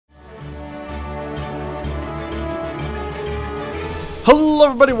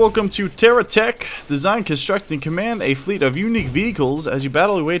Hello everybody, welcome to TerraTech. Design, construct, and command a fleet of unique vehicles as you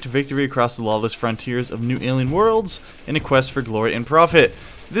battle your way to victory across the lawless frontiers of new alien worlds in a quest for glory and profit.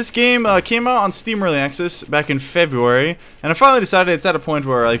 This game came out on Steam Early Access back in February, and I finally decided it's at a point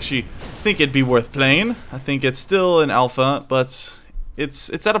where I actually think it'd be worth playing. I think it's still an alpha, but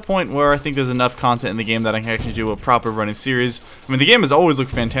it's at a point where I think there's enough content in the game that I can actually do a proper running series. I mean, the game has always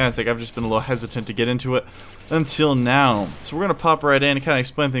looked fantastic. I've just been a little hesitant to get into it until now. So we're going to pop right in and kind of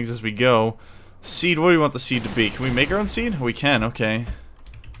explain things as we go. Seed, what do you want the seed to be? Can we make our own seed? We can, okay.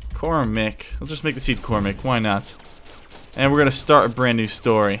 Cormick. We'll just make the seed Cormick. Why not? And we're going to start a brand new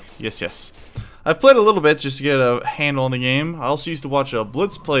story. Yes. I've played a little bit just to get a handle on the game. I also used to watch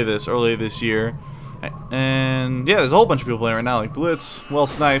Blitz play this earlier this year. And yeah, there's a whole bunch of people playing right now, like Blitz, Well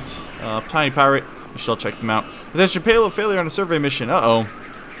Sniped, Tiny Pirate. You should all check them out. Attention, payload failure on a survey mission. Uh-oh.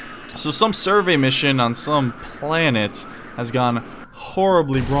 So some survey mission on some planet has gone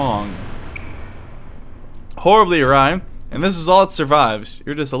horribly wrong. Horribly awry. And this is all that survives.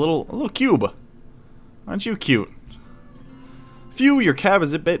 You're just a little cube. Aren't you cute? Phew, your cab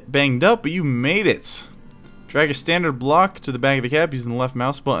is a bit banged up, but you made it. Drag a standard block to the back of the cab using the left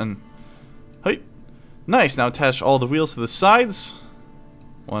mouse button. Hey. Nice, now attach all the wheels to the sides.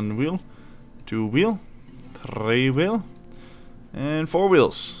 1 wheel, 2 wheel, 3 wheel, and 4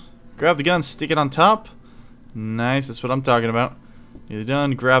 wheels. Grab the gun, stick it on top. Nice, that's what I'm talking about. Nearly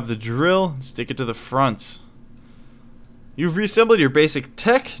done. Grab the drill, stick it to the front. You've reassembled your basic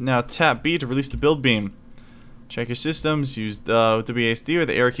tech. Now tap B to release the build beam. Check your systems, use the WASD or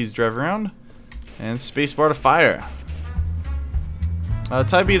the arrow keys to drive around. And spacebar to fire.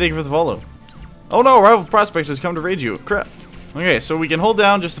 Type B, thank you for the follow. Oh no, rival prospectors come to raid you. Crap. Okay, so we can hold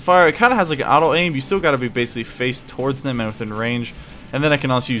down just to fire. It kind of has like an auto aim. You still got to be basically faced towards them and within range. And then I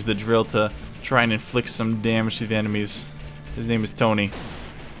can also use the drill to try and inflict some damage to the enemies. His name is Tony.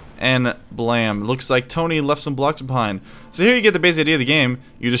 And blam. Looks like Tony left some blocks behind. So here you get the basic idea of the game.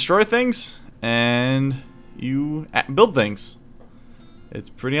 You destroy things and you build things. It's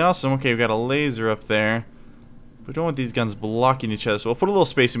pretty awesome. Okay, we've got a laser up there. We don't want these guns blocking each other, so we'll put a little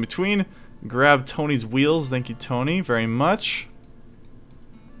space in between. Grab Tony's wheels. Thank you, Tony, very much.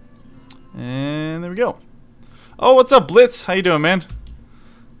 And there we go. Oh, what's up, Blitz? How you doing, man?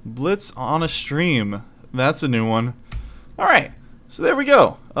 Blitz on a stream. That's a new one. Alright, so there we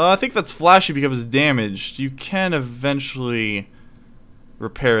go. I think that's flashy because it's damaged. You can eventually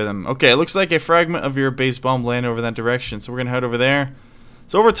repair them. Okay, it looks like a fragment of your base bomb landed over that direction, so we're going to head over there.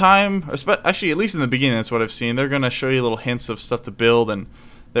 So over time, actually at least in the beginning that's what I've seen, they're going to show you little hints of stuff to build, and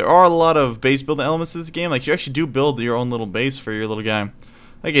there are a lot of base building elements to this game. Like, you actually do build your own little base for your little guy.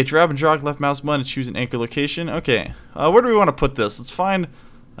 Okay, drag and drag left mouse button to choose an anchor location. Okay, where do we want to put this? Let's find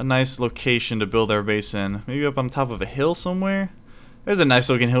a nice location to build our base in. Maybe up on top of a hill somewhere? There's a nice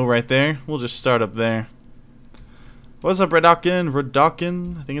looking hill right there. We'll just start up there. What's up, Redokin?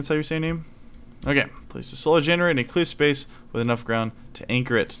 Redokin? I think that's how you say your name. Okay, place a solar generator in a clear space with enough ground to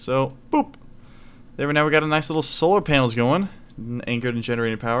anchor it. So, boop! There, now we got a nice little solar panels going. Anchored and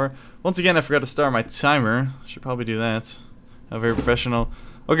generating power. Once again, I forgot to start my timer. Should probably do that. Very professional.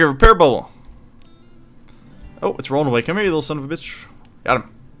 Okay, repair bubble. Oh, it's rolling away. Come here, you little son of a bitch. Got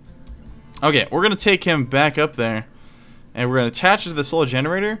him. Okay, we're going to take him back up there. And we're going to attach it to the solar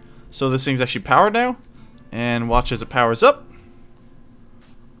generator. So this thing's actually powered now. And watch as it powers up.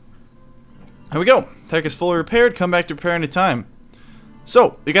 There we go. Tech is fully repaired. Come back to repair any time.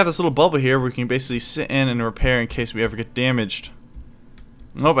 So, we got this little bubble here where we can basically sit in and repair in case we ever get damaged.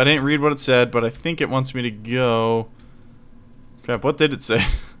 Nope, I didn't read what it said, but I think it wants me to go... Crap, what did it say?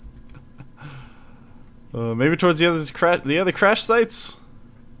 Maybe towards the other crash sites?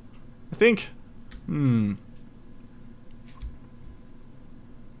 I think. Well,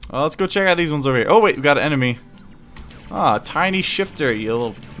 let's go check out these ones over here. Oh wait, we got an enemy. Ah, tiny shifter, you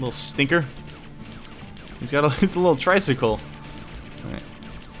little stinker. He's a little tricycle. Alright.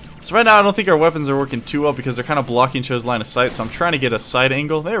 So right now I don't think our weapons are working too well because they're kind of blocking each other's line of sight, so I'm trying to get a side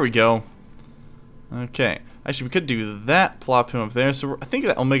angle. There we go. Okay. Actually, we could do that, plop him up there. So I think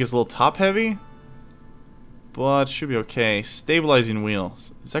that will make us a little top heavy. But it should be okay. Stabilizing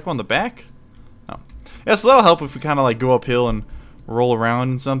wheels. Is that go on the back? No. Yeah, so that'll help if we kind of like go uphill and roll around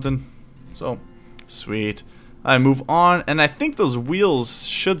and something. So, sweet. I move on, and I think those wheels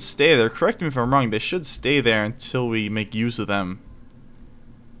should stay there. Correct me if I'm wrong. They should stay there until we make use of them.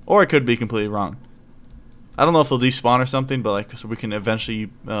 Or I could be completely wrong. I don't know if they'll despawn or something, but like so we can eventually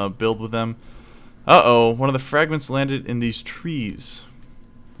build with them. Uh-oh, one of the fragments landed in these trees.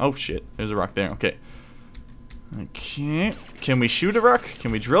 Oh shit, there's a rock there. Okay. Okay. Can we shoot a rock?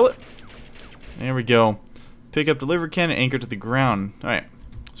 Can we drill it? There we go. Pick up delivery cannon, anchor to the ground. Alright,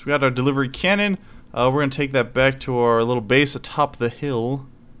 so we got our delivery cannon. We're going to take that back to our little base atop the hill.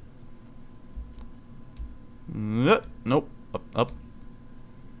 Nope, up.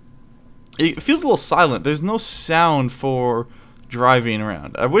 It feels a little silent. There's no sound for driving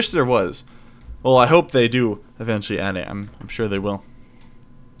around. I wish there was. Well, I hope they do eventually add it. I'm sure they will.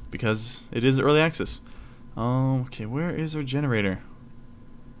 Because it is early access. Okay, where is our generator?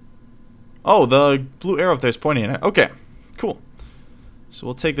 Oh, the blue arrow up there is pointing at it. Okay, cool. So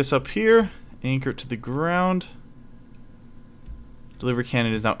we'll take this up here, anchor it to the ground. Delivery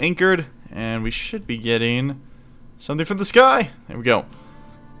cannon is now anchored, and we should be getting something from the sky. There we go.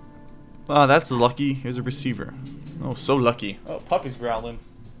 Oh, that's lucky. Here's a receiver. Oh, so lucky. Oh, puppy's growling.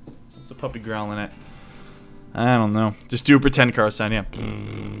 What's the puppy growling at? I don't know. Just do a pretend car sound, yeah.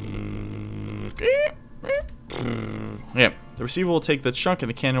 Yeah, the receiver will take the chunk and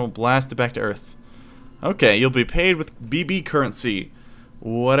the cannon will blast it back to Earth. Okay, you'll be paid with BB currency.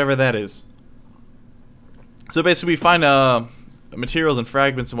 Whatever that is. So basically we find materials and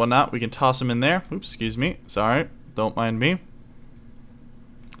fragments and whatnot. We can toss them in there. Oops, excuse me. Sorry. Don't mind me.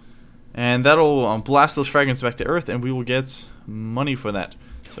 And that'll blast those fragments back to Earth, and we will get money for that.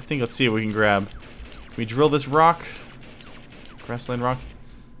 So I think let's see what we can grab. Can we drill this rock? Grassland rock?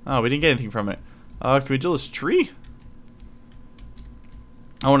 Oh, we didn't get anything from it. Can we drill this tree?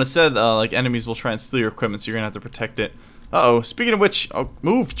 Oh, and it said like enemies will try and steal your equipment, so you're gonna have to protect it. Uh-oh. Speaking of which, oh,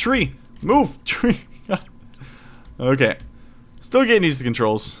 move tree, move tree. Okay. Still getting used to the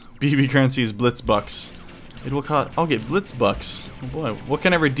controls. BB currency is blitz bucks. It will cost. I'll get blitz bucks. Oh boy, what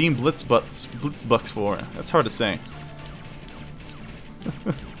can I redeem blitz bucks for? That's hard to say.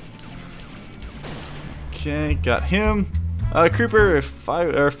 Okay, got him. Creeper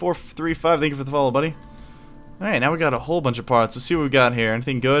 435. Thank you for the follow, buddy. All right, now we got a whole bunch of parts. Let's see what we got here.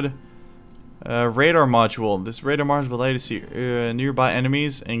 Anything good? Radar module. This radar module will allow you to see nearby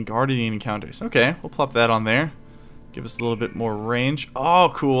enemies and guardian encounters. Okay, we'll plop that on there. Give us a little bit more range.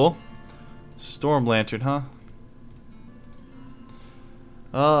 Oh, cool. Storm lantern, huh?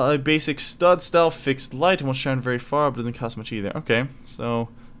 A basic stud style fixed light and will shine very far, but doesn't cost much either. Okay, so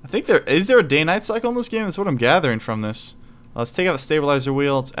I think is there a day-night cycle in this game? That's what I'm gathering from this. Let's take out the stabilizer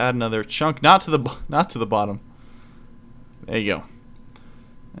wheel. Let's add another chunk, not to the bottom. There you go.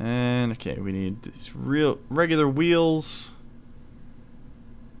 And okay, we need these regular wheels.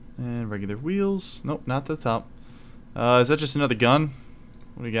 And regular wheels. Nope, not the top. Is that just another gun?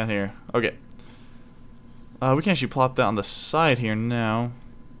 What do we got here? Okay. We can actually plop that on the side here now.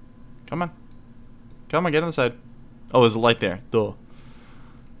 Come on. Come on, get on the side. Oh, there's a light there. Duh.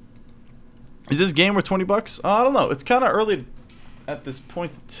 Is this game worth 20 bucks? I don't know. It's kind of early at this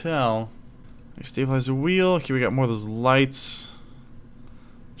point to tell. Stabilizer wheel. Okay, we got more of those lights.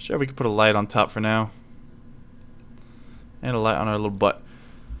 Sure, we could put a light on top for now. And a light on our little butt.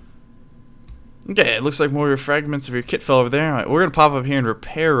 Okay, it looks like more of your fragments of your kit fell over there. Alright, we're going to pop up here and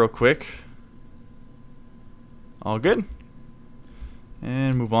repair real quick. All good.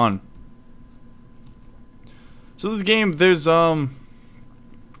 And move on. So this game, there's not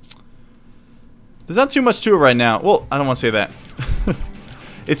too much to it right now. Well, I don't want to say that.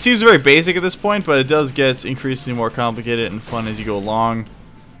 It seems very basic at this point, but it does get increasingly more complicated and fun as you go along.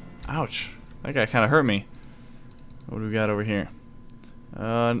 Ouch. That guy kind of hurt me. What do we got over here?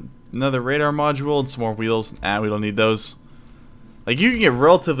 Another radar module and some more wheels. We don't need those. Like, you can get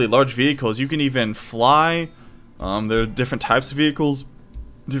relatively large vehicles. You can even fly. There are different types of vehicles,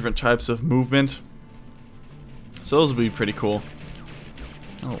 different types of movement. So those will be pretty cool.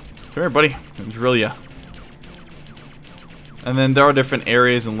 Oh, come here, buddy. I'll drill ya. And then there are different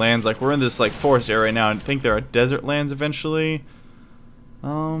areas and lands. Like, we're in this like forest area right now. I think there are desert lands eventually.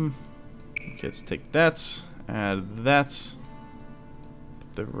 Okay, let's take that. Add that.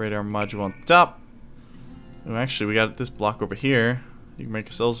 Put the radar module on top. Oh, actually, we got this block over here. You can make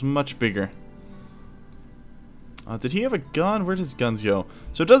ourselves much bigger. Did he have a gun? Where did his guns go?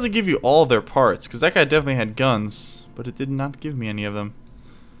 So it doesn't give you all their parts, because that guy definitely had guns, but it did not give me any of them.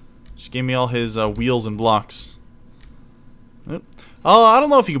 Just gave me all his wheels and blocks. Oh, I don't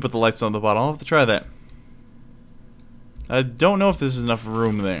know if you can put the lights on the bottom. I'll have to try that. I don't know if there's enough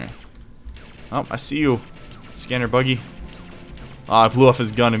room there. Oh, I see you, scanner buggy. Oh, I blew off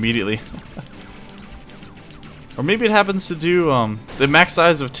his gun immediately. Or maybe it happens to do, the max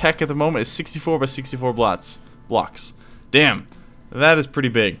size of tech at the moment is 64 by 64 blocks. Damn, that is pretty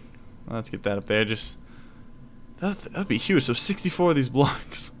big. Let's get that up there. That'd be huge. So 64 of these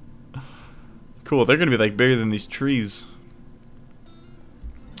blocks. Cool. They're gonna be like bigger than these trees.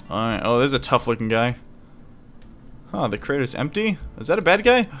 All right. Oh, there's a tough looking guy. Huh? The crater's empty. Is that a bad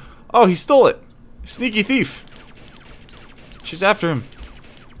guy? Oh, he stole it. Sneaky thief. She's after him.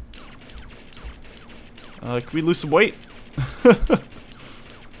 Can we lose some weight?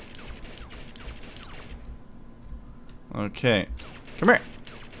 Okay. Come here.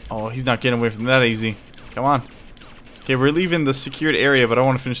 Oh, he's not getting away from that easy. Come on. Okay, we're leaving the secured area, but I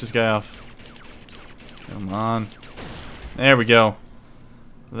want to finish this guy off. Come on. There we go.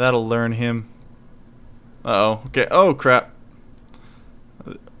 That'll learn him. Uh-oh. Okay. Oh, crap.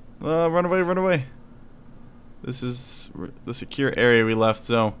 Run away, run away. This is the secure area we left,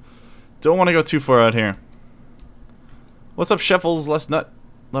 so don't want to go too far out here. What's up, Sheffels? Left nut.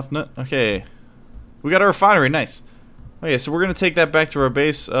 Okay. We got a refinery. Nice. Okay, so we're going to take that back to our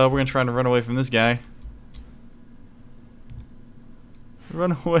base. We're going to try to run away from this guy.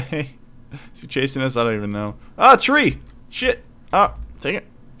 Run away. Is he chasing us? I don't even know. Ah, tree! Shit! Ah, take it.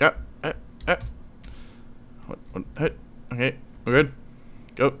 Yeah. Okay, we're good.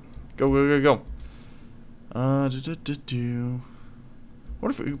 Go.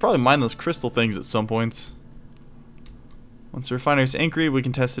 What if we could probably mine those crystal things at some points? Once the refinery is anchored, we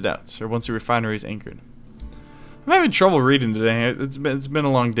can test it out. Or once the refinery is anchored. I'm having trouble reading today. It's been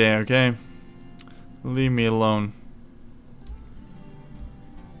a long day, okay? Leave me alone.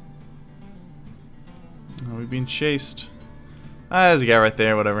 Oh, we're being chased. Ah, there's a guy right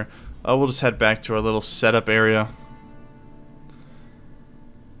there, whatever. We'll just head back to our little setup area.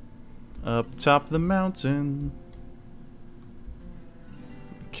 Up top of the mountain.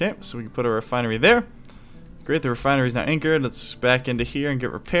 Okay, so we can put a refinery there. Great, the refinery is now anchored. Let's back into here and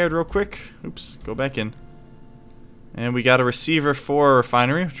get repaired real quick. Oops, go back in. And we got a receiver for a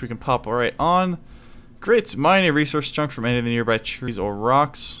refinery, which we can pop right on. Great, mine a resource chunk from any of the nearby trees or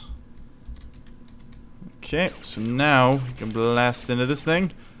rocks. Okay, so now we can blast into this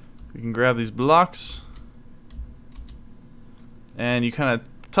thing. We can grab these blocks. And you kind of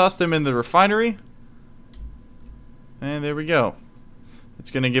toss them in the refinery. And there we go. It's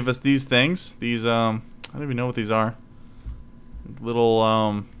going to give us these things. These, I don't even know what these are.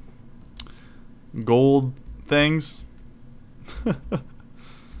 Little, gold things.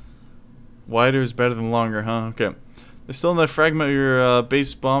 Wider is better than longer, huh? Okay. There's still enough fragment of your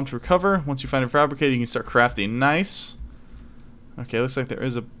base bomb to recover. Once you find it fabricated, you can start crafting. Nice. Okay, looks like there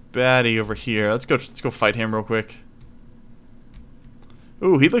is a baddie over here. Let's go fight him real quick.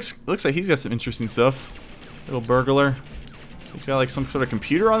 Ooh, he looks like he's got some interesting stuff. Little burglar. He's got like some sort of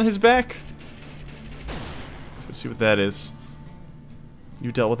computer on his back. Let's go see what that is.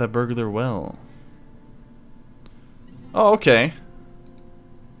 You dealt with that burglar well. Oh, okay.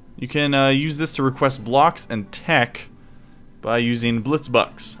 You can use this to request blocks and tech by using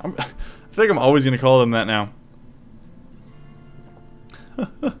Blitzbucks. I think I'm always going to call them that now.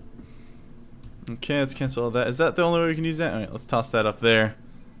 Okay, let's cancel all that. Is that the only way we can use that? Alright, let's toss that up there.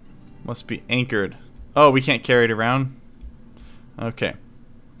 Must be anchored. Oh, we can't carry it around? Okay.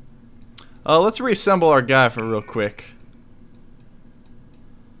 Let's reassemble our guy for real quick.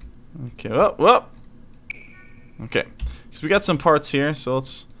 Okay, well. Okay. Because we got some parts here, so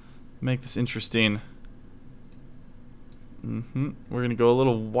let's make this interesting. We're going to go a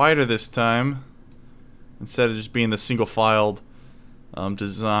little wider this time. Instead of just being the single-filed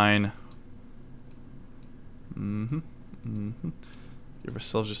design. Give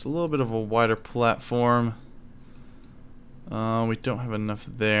ourselves just a little bit of a wider platform. We don't have enough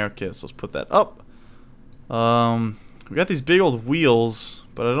there. Okay, so let's put that up. We got these big old wheels,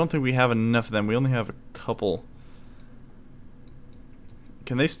 but I don't think we have enough of them. We only have a couple.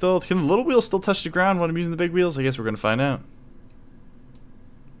 Can the little wheels still touch the ground when I'm using the big wheels? I guess we're gonna find out.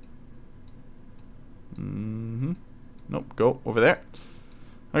 Nope, go over there.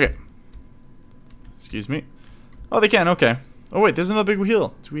 Okay. Excuse me. Oh, they can, okay. Oh wait, there's another big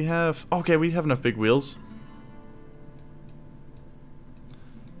wheel. Do we have... Okay, we have enough big wheels.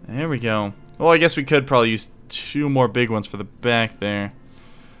 There we go. Well, I guess we could probably use 2 more big ones for the back there.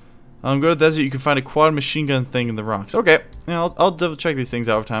 Go to the desert, you can find a quad machine gun thing in the rocks. Okay, yeah, I'll double check these things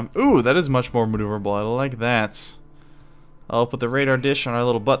out over time. Ooh, that is much more maneuverable. I like that. I'll put the radar dish on our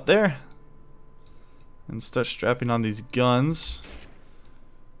little butt there. And start strapping on these guns.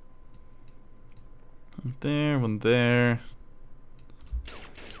 One there, one there.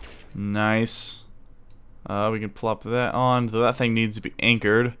 Nice. We can plop that on, though that thing needs to be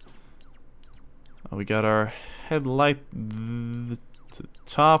anchored. We got our headlight to the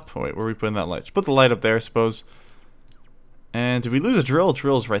top. Oh, wait, where are we putting that light? Just put the light up there, I suppose. And did we lose a drill?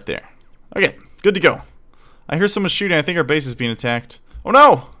 Drill's right there. Okay, good to go. I hear someone shooting. I think our base is being attacked. Oh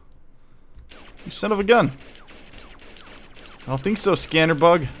no! You son of a gun. I don't think so, scanner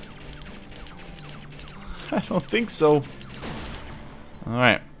bug. I don't think so.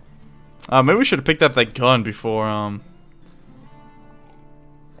 Alright. Maybe we should have picked up that gun before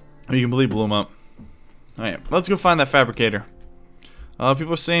You completely blew him up. Alright, let's go find that fabricator.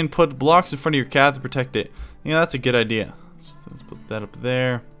 People are saying put blocks in front of your cat to protect it. Yeah, that's a good idea. Let's put that up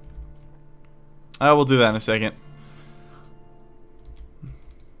there. I will do that in a second.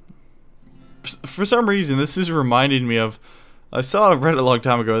 For some reason, this is reminding me of... I saw it on Reddit a long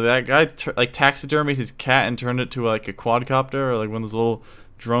time ago. That guy like taxidermied his cat and turned it to like a quadcopter or like one of those little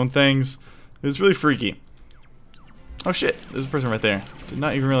drone things. It was really freaky. Oh shit, there's a person right there. Did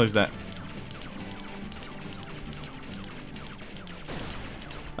not even realize that.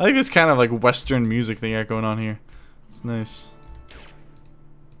 I think this kind of like Western music they got going on here. It's nice.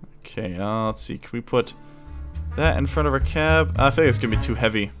 Okay, let's see. Can we put that in front of our cab? I think it's gonna be too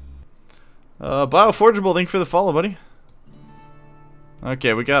heavy. Bioforgeable, thank you for the follow, buddy.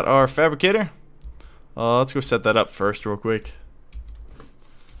 Okay, we got our fabricator. Let's go set that up first real quick.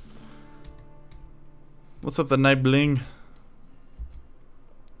 What's up, the night bling?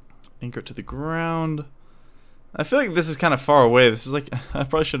 Anchor it to the ground. I feel like this is kind of far away. This is like, I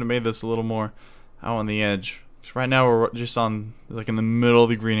probably should have made this a little more out on the edge. Right now we're just on, like in the middle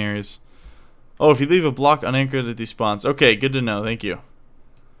of the green areas. Oh, if you leave a block unanchored, it despawns. Okay, good to know. Thank you.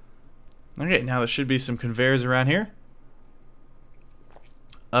 Okay, now there should be some conveyors around here.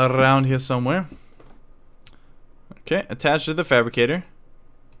 Around here somewhere. Okay, attached to the fabricator.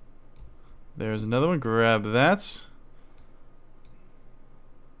 There's another one. Grab that.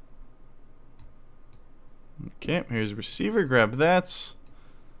 Okay, here's a receiver. Grab that.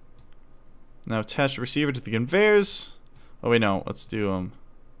 Now attach the receiver to the conveyors. Oh wait, no. Let's do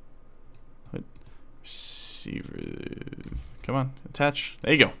receiver. Come on, attach.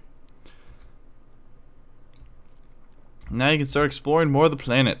 There you go. Now you can start exploring more of the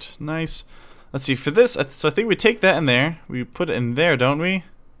planet. Nice. Let's see, for this, so I think we take that in there. We put it in there, don't we?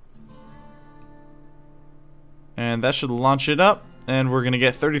 And that should launch it up. And we're going to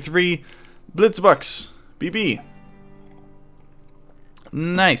get 33 Blitzbucks. BB.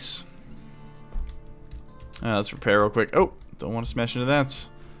 Nice. Let's repair real quick. Oh, don't want to smash into that.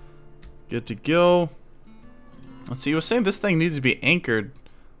 Good to go. Let's see, he was saying this thing needs to be anchored.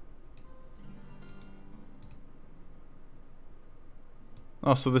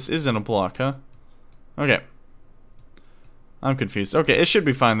 Oh, so this isn't a block, huh? Okay. I'm confused. Okay, it should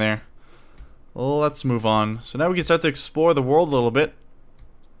be fine there. Well, let's move on. So now we can start to explore the world a little bit.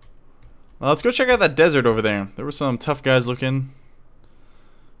 Let's go check out that desert over there. There were some tough guys looking.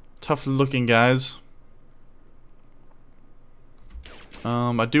 Tough looking guys.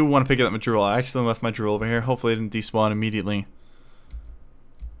 I do want to pick up my drill. I accidentally left my drill over here. Hopefully it didn't despawn immediately.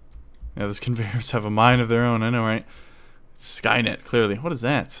 Yeah, those conveyors have a mind of their own. I know, right? Skynet, clearly. What is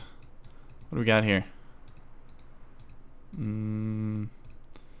that? What do we got here?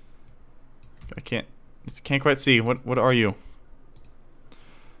 I can't quite see. What are you?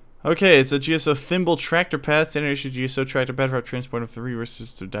 Okay, it's a GSO thimble tractor pad. Standard issue GSO tractor pad for transport of 3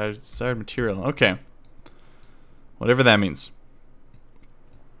 versus to desired material. Okay. Whatever that means.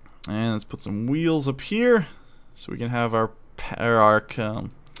 And let's put some wheels up here so we can have our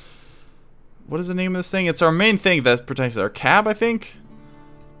what is the name of this thing? It's our main thing that protects our cab, I think.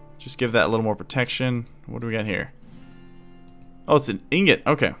 Just give that a little more protection. What do we got here? Oh, it's an ingot.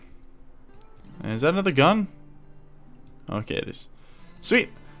 Okay. And is that another gun? Okay, it is. Sweet.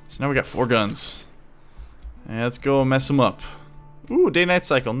 So now we got 4 guns. And let's go mess them up. Ooh, day-night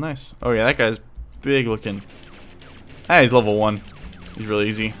cycle. Nice. Oh, yeah, that guy's big looking. Ah, he's level 1. He's really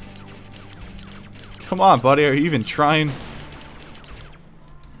easy. Come on, buddy. Are you even trying?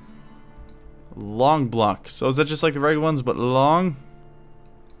 Long block. So is that just like the regular ones, but long?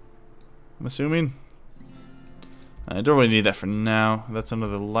 I'm assuming. I don't really need that for now. That's under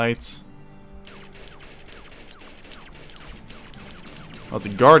the lights. Oh, it's a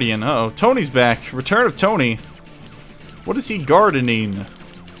guardian. Uh-oh. Tony's back. Return of Tony. What is he gardening?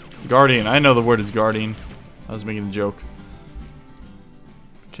 Guardian. I know the word is guardian. I was making a joke.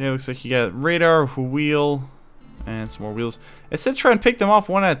 Okay, looks like you got radar, wheel, and some more wheels. It said try and pick them off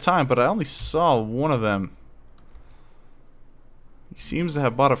one at a time, but I only saw one of them. He seems to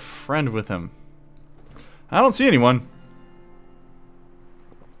have brought a friend with him. I don't see anyone.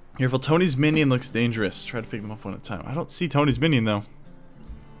 Careful, Tony's minion looks dangerous. Try to pick them off one at a time. I don't see Tony's minion, though.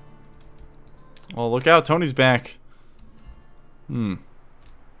 Oh, look out, Tony's back. Alright,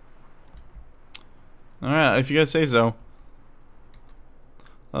 if you guys say so.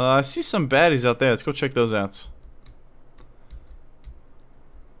 I see some baddies out there. Let's go check those out.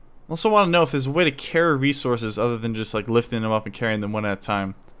 Also want to know if there's a way to carry resources other than just like lifting them up and carrying them one at a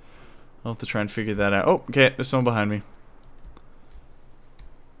time. I'll have to try and figure that out. Oh, okay, there's someone behind me.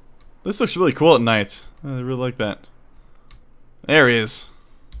 This looks really cool at night. I really like that. There he is.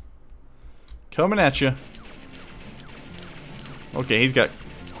 Coming at you. Okay, he's got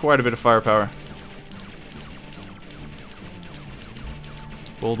quite a bit of firepower.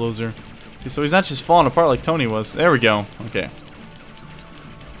 Bulldozer. Okay, so he's not just falling apart like Tony was. There we go. Okay.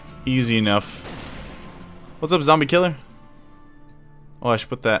 Easy enough. What's up, zombie killer? Oh, I should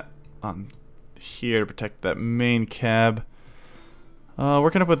put that on here to protect that main cab. We're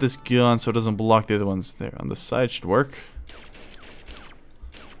gonna put this gun so it doesn't block the other ones there. On the side should work.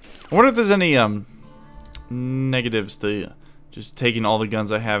 I wonder if there's any negatives to just taking all the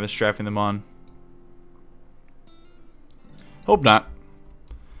guns I have and strapping them on. Hope not.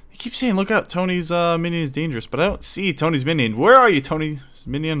 He keeps saying, look out, Tony's minion is dangerous, but I don't see Tony's minion. Where are you, Tony's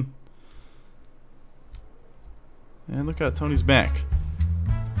minion? And look out, Tony's back.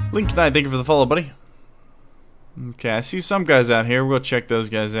 Link Knight, thank you for the follow, buddy. Okay, I see some guys out here. We'll check those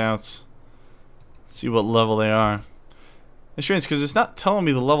guys out. See what level they are. It's strange because it's not telling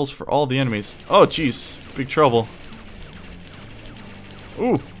me the levels for all the enemies. Oh, jeez. Big trouble.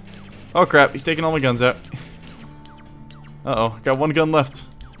 Ooh. Oh, crap. He's taking all my guns out. Uh-oh. Got one gun left.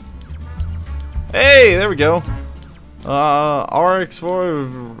 Hey, there we go.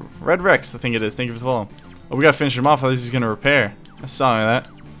 RX4 Red Rex, I think it is. Thank you for the follow. Oh, we gotta finish him off. I thought he was gonna repair. I saw that.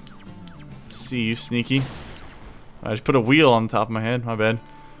 See you, sneaky. I just put a wheel on the top of my head. My bad.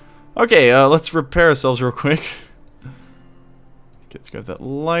 Okay, let's repair ourselves real quick. Okay, let's grab that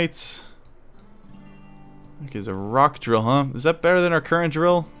light. Okay, there's a rock drill, huh? Is that better than our current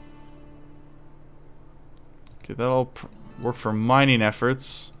drill? Okay, that'll work for mining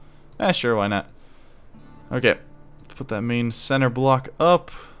efforts. Sure, why not? Okay, let's put that main center block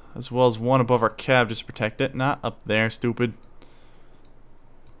up, as well as one above our cab just to protect it. Not up there, stupid.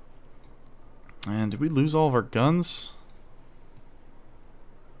 And did we lose all of our guns?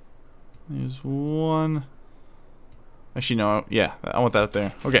 There's one. Actually, no. Yeah, I want that up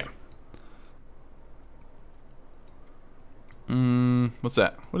there. Okay. What's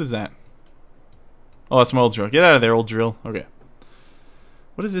that? What is that? Oh, that's my old drill. Get out of there, old drill. Okay.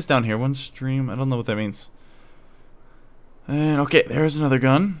 What is this down here? One stream? I don't know what that means. And okay, there's another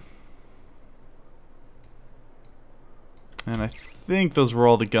gun. And I think those were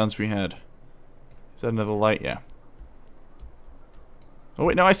all the guns we had. Is that another light? Yeah. Oh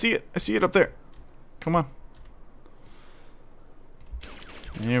wait, no, I see it. I see it up there. Come on.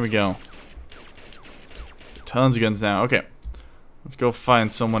 There we go. Tons of guns now. Okay. Let's go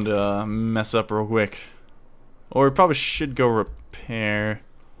find someone to mess up real quick. Or we probably should go repair.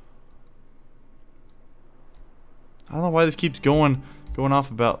 I don't know why this keeps going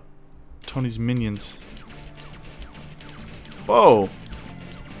off about Tony's minions. Whoa.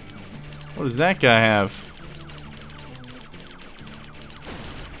 What does that guy have?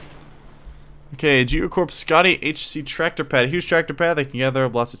 Okay, Geocorp Scotty HC tractor pad. Huge tractor pad that can gather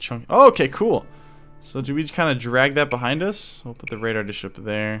up lots of chunks. Oh, okay, cool. So do we kind of drag that behind us? We'll put the radar dish up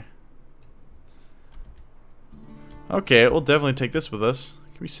there. Okay, we'll definitely take this with us.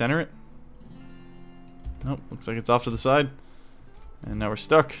 Can we center it? Nope, looks like it's off to the side. And now we're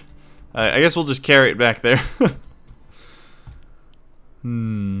stuck. I guess we'll just carry it back there.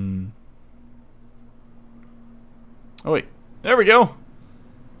 Oh wait, there we go.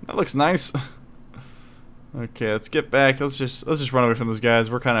 That looks nice. Okay, let's get back. Let's just run away from those guys.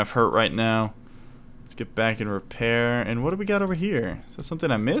 We're kind of hurt right now. Let's get back and repair. And what do we got over here? Is that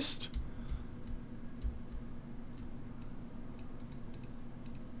something I missed?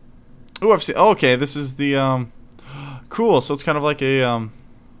 Oh, I've seen. Oh, okay, this is the cool. So it's kind of like a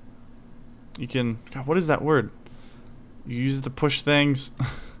you can. God, what is that word? You use it to push things.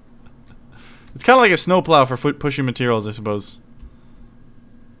 It's kind of like a snowplow for pushing materials, I suppose.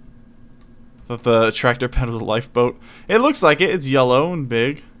 I thought the tractor pad was a lifeboat. It looks like it. It's yellow and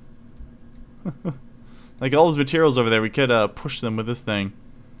big. Like all those materials over there, we could push them with this thing.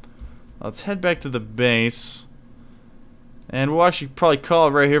 Let's head back to the base. And we'll actually probably call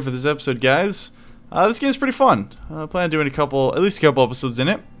it right here for this episode, guys. This game's pretty fun. I plan on doing at least a couple episodes in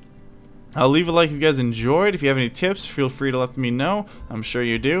it. I'll leave a like if you guys enjoyed. If you have any tips, feel free to let me know. I'm sure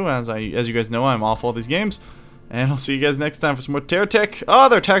you do. As you guys know, I'm awful at these games. And I'll see you guys next time for some more TerraTech. Oh,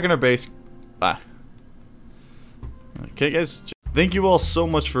 they're attacking our base. Bye. Okay, guys. Thank you all so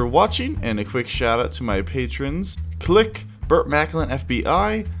much for watching, and a quick shout out to my patrons: Click, Burt Macklin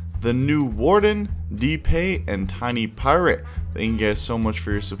FBI, The New Warden, D-Pay, and Tiny Pirate. Thank you guys so much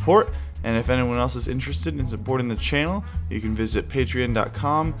for your support, and if anyone else is interested in supporting the channel, you can visit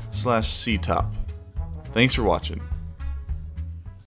patreon.com/ctop. Thanks for watching.